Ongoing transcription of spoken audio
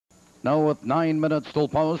Now with 9 minutes still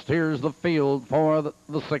post, here's the field for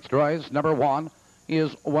the sixth race. Number 1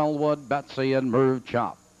 is Wellwood, Betsy, and Merv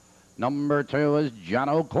Chupp. Number 2 is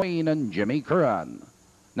Jano Queen and Jimmy Curran.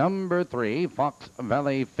 Number 3, Fox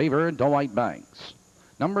Valley Fever, Dwight Banks.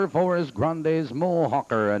 Number 4 is Grande's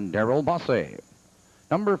Mohawker and Daryl Bossy.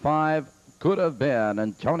 Number 5, Could Have Been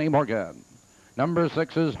and Tony Morgan. Number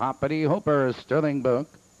 6 is Hoppity Hooper, Sterling Book.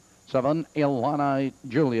 7, Ilana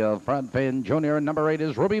Julia, Fred Finn Jr. Number 8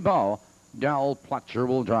 is Ruby Bow. Del Pletcher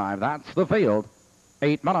will drive. That's the field.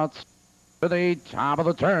 8 minutes to the top of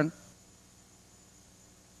the turn.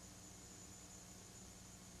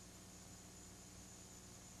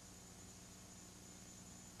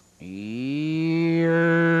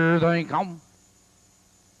 Here they come.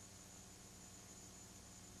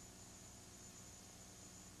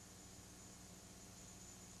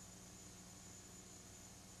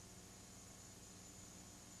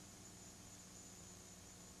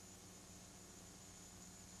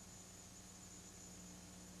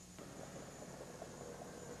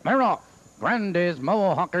 They're off. Grande's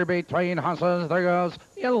Mohawker between horses. There goes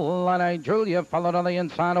Illini Julia, followed on the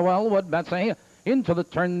inside of Wellwood, Betsy. Into the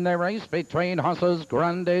turn they race between horses.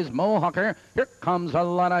 Grande's Mohawker. Here comes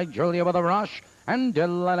Illini Julia with a rush. And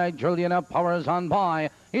Illini Julia now powers on by.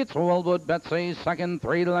 It's Wellwood, Betsy. Second,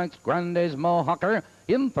 3 lengths. Grande's Mohawker.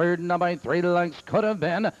 In third, now by 3 lengths, Could Have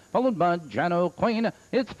Been, followed by Jano Queen.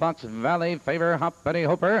 It's Fox Valley Fever, Hoppity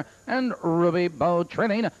Hooper, and Ruby Bow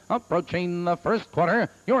trailing. Approaching the first quarter,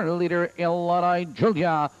 your leader, Illini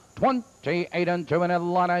Julia. 28 and 2, and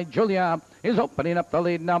Illini Julia is opening up the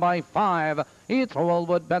lead now by 5. It's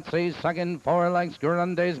Wellwood, Betsy. Second, 4 lengths,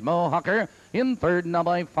 Grande's Mohawker. In third, now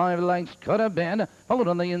by 5 lengths, Could Have Been, followed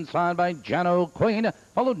on the inside by Jano Queen,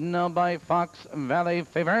 followed now by Fox Valley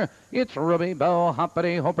Fever. It's Ruby Bow,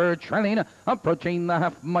 Hoppity Hooper trailing, approaching the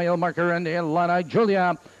half-mile marker, and Illini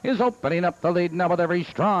Julia is opening up the lead now with every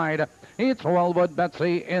stride. It's Wellwood,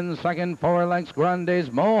 Betsy in second, 4 lengths, Grande's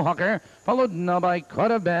Mohawker, followed now by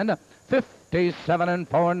Could Have Been. 57 and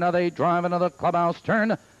 4, now they drive another clubhouse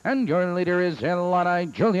turn, and your leader is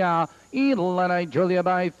Illini Julia. Illini Julia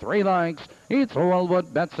by 3 lengths. It's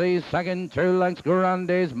Wellwood, Betsy, second, 2 lengths,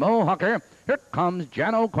 Grande's Mohawker. Here comes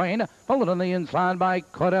Jano Queen, followed on the inside by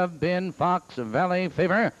Could Have Been, Fox Valley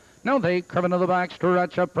Fever. Now they curve into the back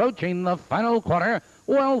stretch, approaching the final quarter.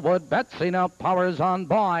 Wellwood, Betsy now powers on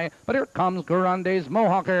by, but here comes Grande's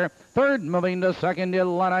Mohawker. Third, moving to second,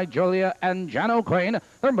 Illini Julia and Jano Queen.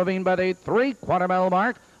 They're moving by the 3/4 mile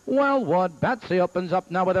mark. Wellwood, Betsy opens up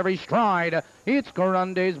now with every stride. It's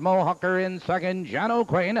Grande's Mohawker in second, Jano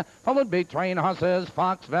Queen, followed between horses,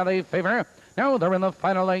 Fox Valley Fever. Now they're in the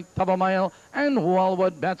final 1/8 of a mile, and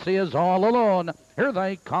Wellwood, Betsy is all alone. Here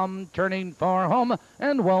they come, turning for home,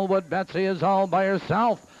 and Wellwood, Betsy is all by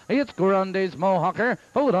herself. It's Grande's Mohawker,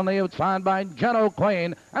 followed on the outside by Jano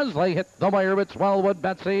Queen. As they hit the wire, it's Wellwood,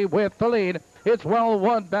 Betsy with the lead. It's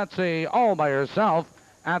Wellwood, Betsy all by herself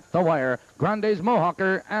at the wire. Grande's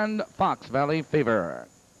Mohawker and Fox Valley Fever.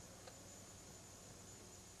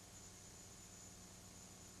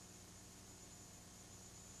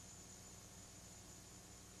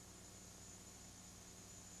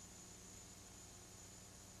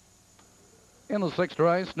 In the sixth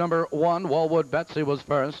race, number 1, Wellwood, Betsy was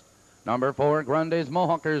first. Number 4, Grande's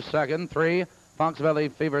Mohawker second. 3, Fox Valley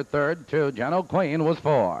Fever third. 2, Jano Queen was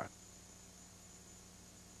 4.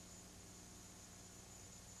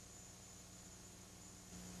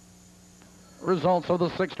 Results of the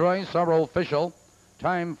sixth race are official.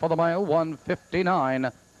 Time for the mile,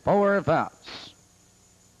 1:59, 4 fast.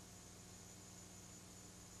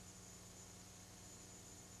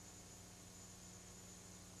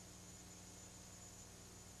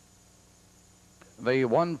 The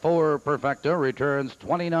 1-4 Perfecta returns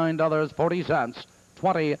 $29.40,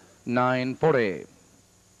 $29.40.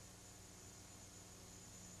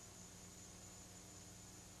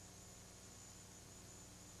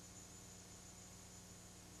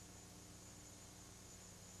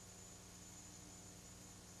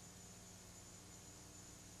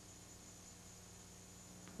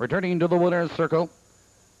 Returning to the winner's circle,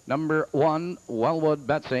 number 1, Wellwood,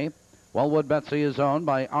 Betsy. Wellwood, Betsy is owned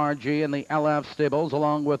by RG and the LF Stables,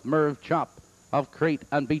 along with Merv Chupp of Crete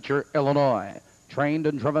and Beecher, Illinois. Trained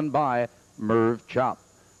and driven by Merv Chupp.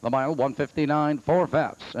 The mile, 1:59, 4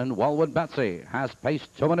 fifths, and Wellwood, Betsy has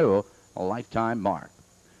paced to a new lifetime mark.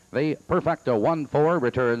 The Perfecta 1-4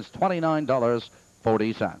 returns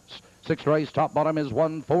 $29.40. Sixth race top bottom is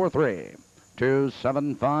 1-4-3.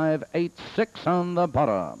 2-7-5-8-6 on the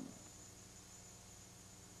bottom.